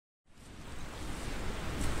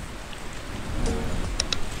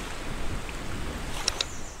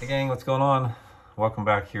Hey gang, what's going on? Welcome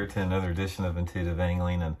back here to another edition of Intuitive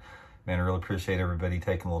Angling. And man, I really appreciate everybody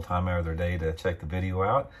taking a little time out of their day to check the video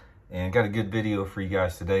out. And got a good video for you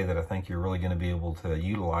guys today that I think you're really going to be able to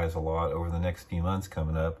utilize a lot over the next few months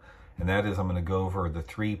coming up. And that is, I'm going to go over the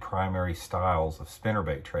 3 primary styles of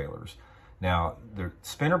spinnerbait trailers. Now, the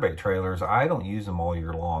spinnerbait trailers, I don't use them all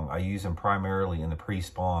year long. I use them primarily in the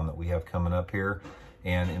pre-spawn that we have coming up here.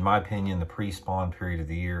 And in my opinion, the pre-spawn period of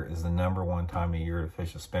the year is the #1 time of year to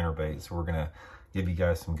fish a spinnerbait. So we're gonna give you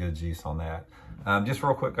guys some good juice on that. Just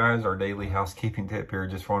real quick, guys, our daily housekeeping tip here.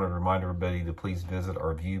 Just wanted to remind everybody to please visit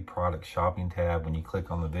our View Product Shopping tab. When you click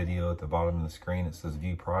on the video at the bottom of the screen, it says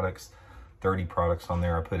View Products. 30 products on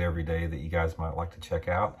there I put every day that you guys might like to check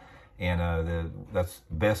out. And that's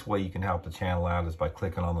the best way you can help the channel out is by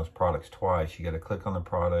clicking on those products twice. You got to click on the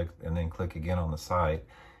product and then click again on the site.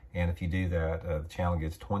 And if you do that, the channel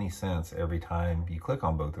gets 20 cents every time you click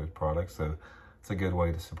on both those products. So it's a good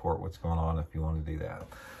way to support what's going on if you want to do that.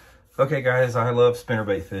 Okay, guys, I love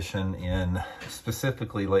spinnerbait fishing in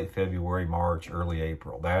specifically late February, March, early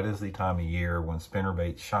April. That is the time of year when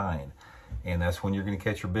spinnerbaits shine. And that's when you're going to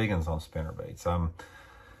catch your big ones on spinnerbaits.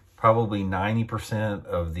 Probably 90%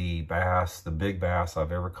 of the bass, the big bass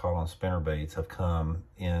I've ever caught on spinnerbaits have come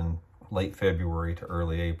in late February to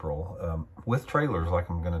early April with trailers like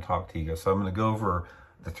I'm going to talk to you guys. So I'm going to go over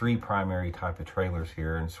the 3 primary type of trailers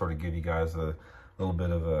here and sort of give you guys a little bit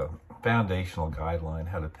of a foundational guideline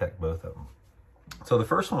how to pick both of them. So the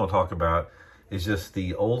first one we'll talk about is just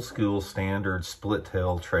the old school standard split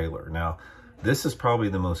tail trailer. Now, this is probably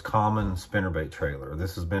the most common spinnerbait trailer.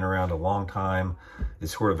 This has been around a long time.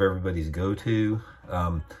 It's sort of everybody's go-to.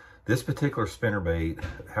 This particular spinnerbait,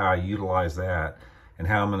 how I utilize that and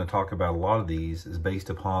how I'm going to talk about a lot of these is based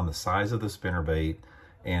upon the size of the spinnerbait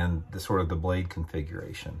and the sort of the blade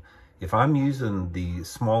configuration. If I'm using the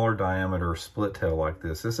smaller diameter split tail like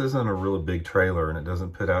this isn't a really big trailer and it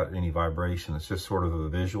doesn't put out any vibration. It's just sort of a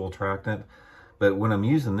visual attractant. But when I'm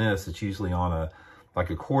using this, it's usually on a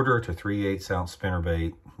 1/4 to 3/8 ounce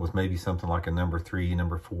spinnerbait with maybe something like a #3,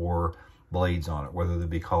 #4 blades on it, whether they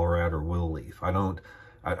be Colorado or willow leaf.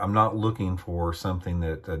 I'm not looking for something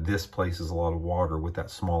that displaces a lot of water with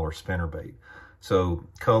that smaller spinnerbait. So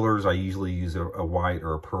colors, I usually use a white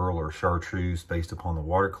or a pearl or a chartreuse based upon the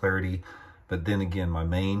water clarity. But then again, my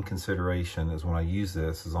main consideration is when I use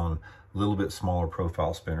this is on a little bit smaller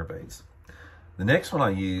profile spinnerbaits. The next one I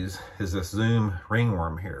use is this Zoom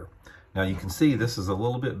ringworm here. Now you can see this is a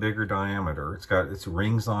little bit bigger diameter. It's got its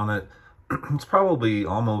rings on it. It's probably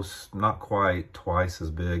almost not quite twice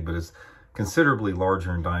as big, but it's considerably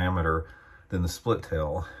larger in diameter than the split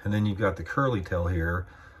tail. And then you've got the curly tail here.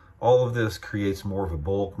 All of this creates more of a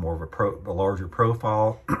bulk, more of a larger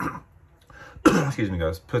profile. Excuse me,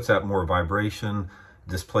 guys. Puts out more vibration,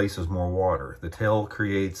 displaces more water. The tail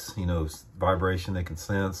creates, vibration they can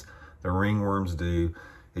sense. The ringworms do.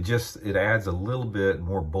 It adds a little bit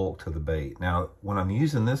more bulk to the bait. Now, when I'm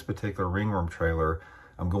using this particular ringworm trailer,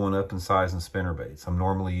 I'm going up in size in spinnerbaits. I'm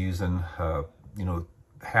normally using,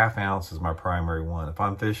 1/2 ounce is my primary one. If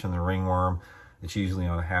I'm fishing the ringworm, it's usually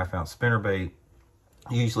on a 1/2 ounce spinnerbait,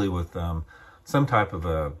 usually with some type of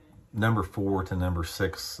a #4 to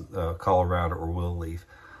 #6 Colorado or willow leaf.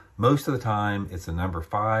 Most of the time, it's a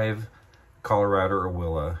 #5 Colorado or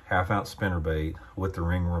willow 1/2 ounce spinnerbait with the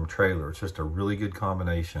ringworm trailer. It's just a really good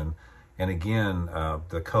combination. And again,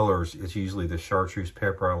 the colors, it's usually the chartreuse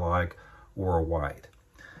pepper I like or a white.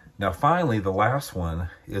 Now finally, the last one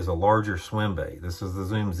is a larger swim bait. This is the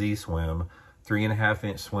Zoom Z Swim, 3.5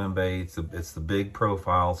 inch swim bait. It's the big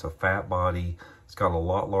profile, it's a fat body. It's got a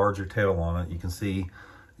lot larger tail on it. You can see,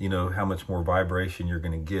 how much more vibration you're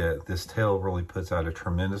gonna get. This tail really puts out a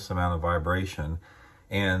tremendous amount of vibration.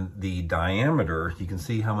 And the diameter, you can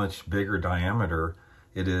see how much bigger diameter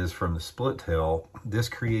it is from the split tail. This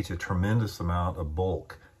creates a tremendous amount of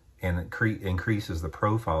bulk and it increases the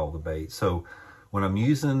profile of the bait. So when I'm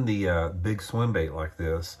using the big swim bait like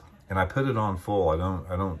this, and I put it on full, I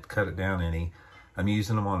don't cut it down any, I'm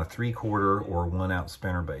using them on a 3/4 or 1 ounce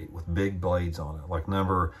spinnerbait with big blades on it, like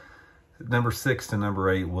number 6 to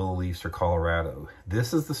 #8 willow leaves or Colorado.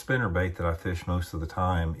 This is the spinnerbait that I fish most of the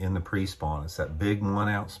time in the pre-spawn. It's that big 1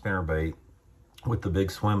 ounce spinnerbait with the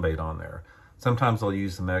big swim bait on there. Sometimes I'll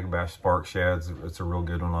use the Mega Bass Spark Shads. It's a real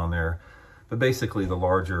good one on there. But basically the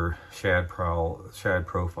larger shad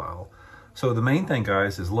profile. So the main thing,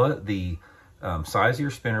 guys, is let the size of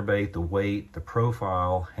your spinnerbait, the weight, the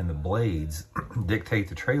profile, and the blades dictate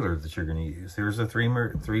the trailer that you're going to use. There's the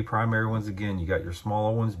three primary ones. Again, you got your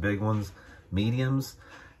smaller ones, big ones, mediums.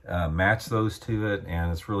 Match those to it,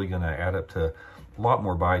 and it's really going to add up to a lot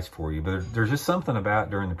more bites for you. But there's just something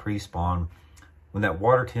about during the pre-spawn when that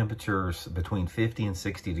water temperature's between 50 and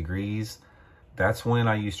 60 degrees, that's when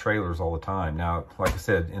I use trailers all the time. Now, like I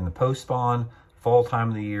said, in the post-spawn, fall time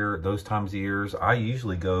of the year, those times of years, I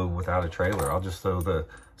usually go without a trailer. I'll just throw the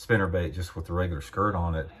spinnerbait just with the regular skirt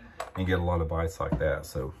on it and get a lot of bites like that.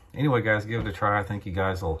 So anyway, guys, give it a try. I think you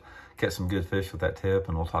guys will catch some good fish with that tip,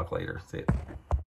 and we'll talk later. See ya.